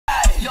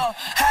Yo,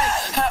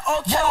 hey,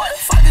 okay, what the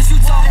fuck is you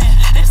talking?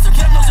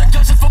 Instagram knows your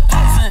guns for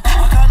posing.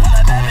 I call them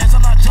like Badniss,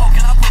 I'm not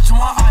joking. I put you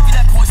on Ivy,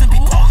 that poison be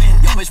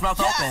potent. Yo, bitch,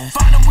 mouth open.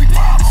 Find them, we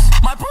pop them.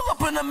 Might pull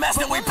up in the mask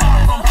and we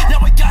pop them.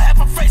 Now we got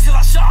half a face cause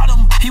I shot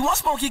him. He want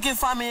smoke, he can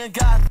find me a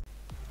god.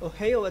 Oh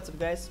hey, what's up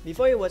guys?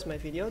 Before you watch my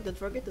video, don't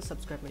forget to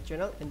subscribe my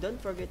channel and don't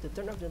forget to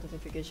turn off the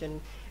notification,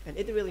 and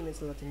it really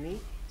means a lot to me,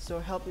 so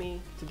help me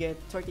to get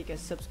 30k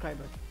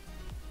subscribers.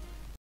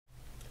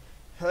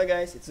 Hello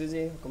guys, it's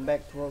Uzi. Welcome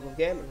back to World of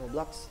Game and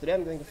Roblox. Today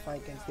I'm going to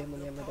fight against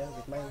Demon Yamada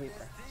with my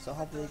Reaper. So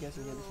hopefully you guys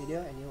enjoy the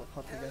video and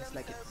hope you guys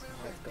like it. So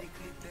let's go.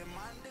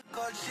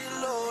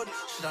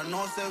 Should I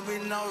know say we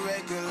no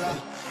regular?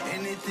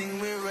 Anything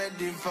we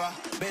ready for?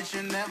 Bet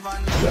you never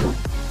know.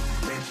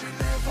 Bet you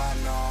never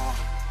know.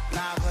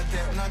 Nah, go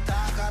take no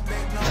talk, I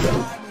beg no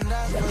pardon,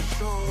 that's for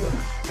sure.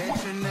 Bet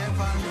you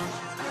never know.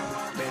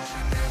 Bet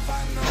you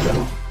never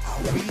know.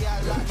 We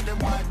are like the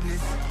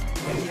badness.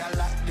 We are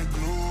like the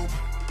globe.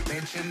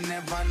 Bet you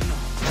never know.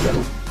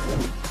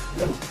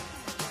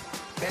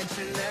 Bet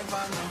you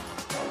never know.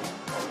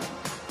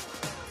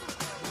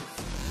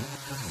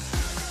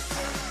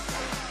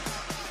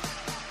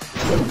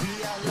 We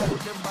are like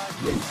the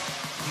badness.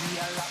 We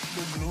are like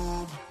the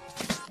globe.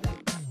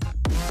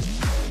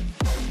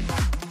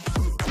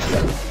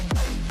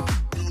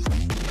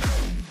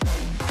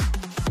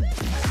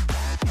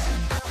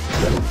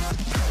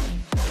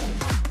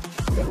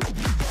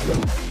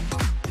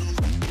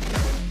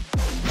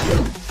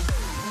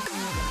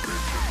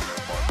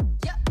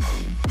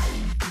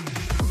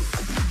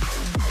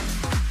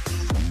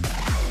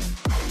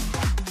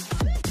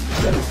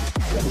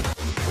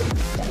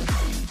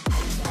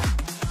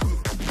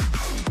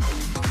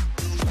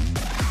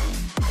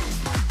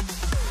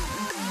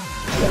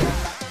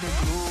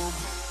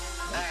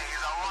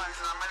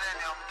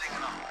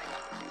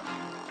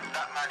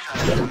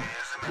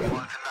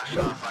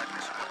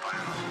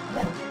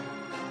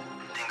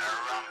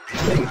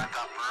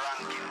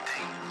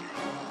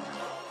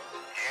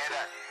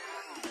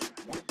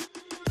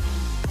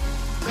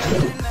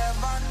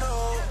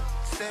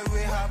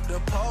 The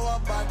power,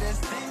 but there's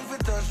things we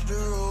touch the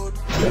road.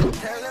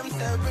 Tell them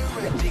say we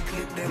ready,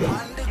 clip them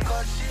on the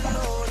cut she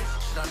load.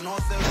 Should I know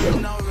say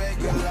we no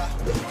regular?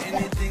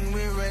 Anything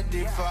we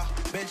ready for?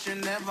 Bet you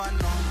never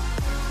know.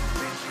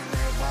 Bet you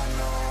never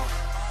know.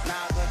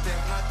 Nah, go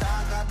take no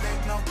talk, I beg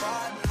no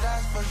pardon,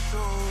 that's for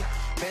sure.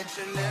 Bet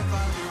you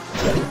never know.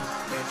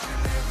 Bet you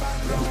never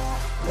know.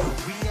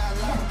 We are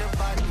like the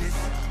badness.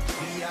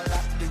 We are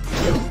like the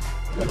globe.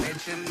 Bet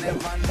you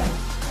never know.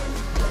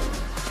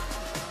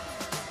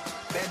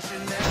 Bet you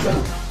never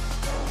know.